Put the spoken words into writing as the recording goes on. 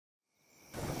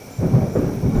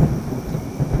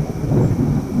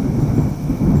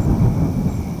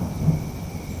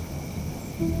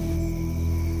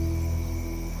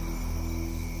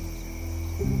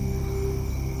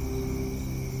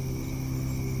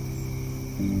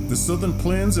The southern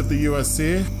plains of the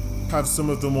USA have some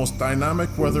of the most dynamic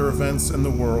weather events in the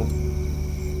world.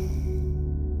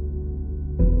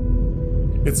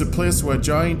 It's a place where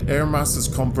giant air masses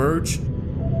converge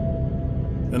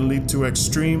and lead to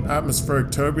extreme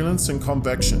atmospheric turbulence and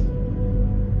convection.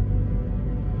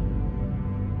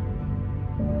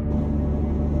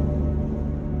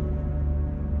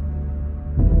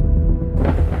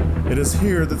 It is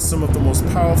here that some of the most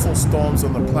powerful storms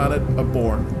on the planet are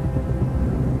born.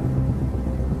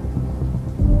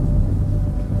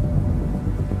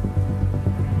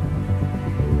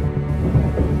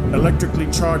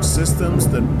 Electrically charged systems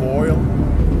that boil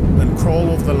and crawl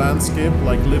over the landscape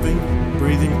like living,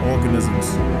 breathing organisms.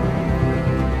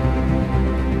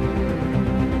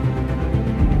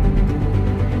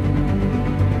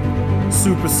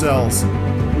 Supercells,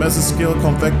 mesoscale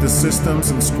convector systems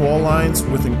and squall lines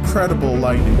with incredible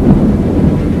lighting.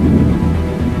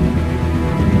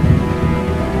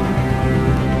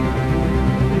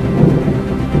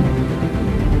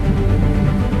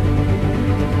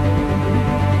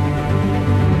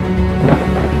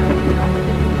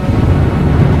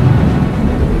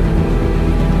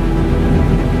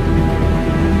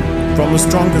 From the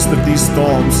strongest of these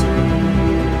storms,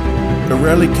 a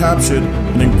rarely captured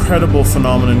and incredible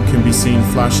phenomenon can be seen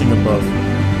flashing above.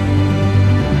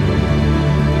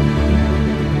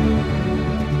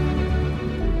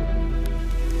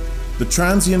 The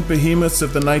transient behemoths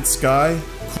of the night sky,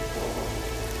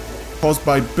 caused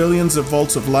by billions of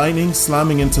volts of lightning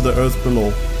slamming into the earth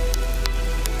below.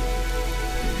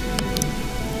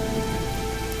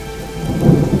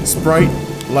 Sprite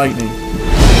lightning.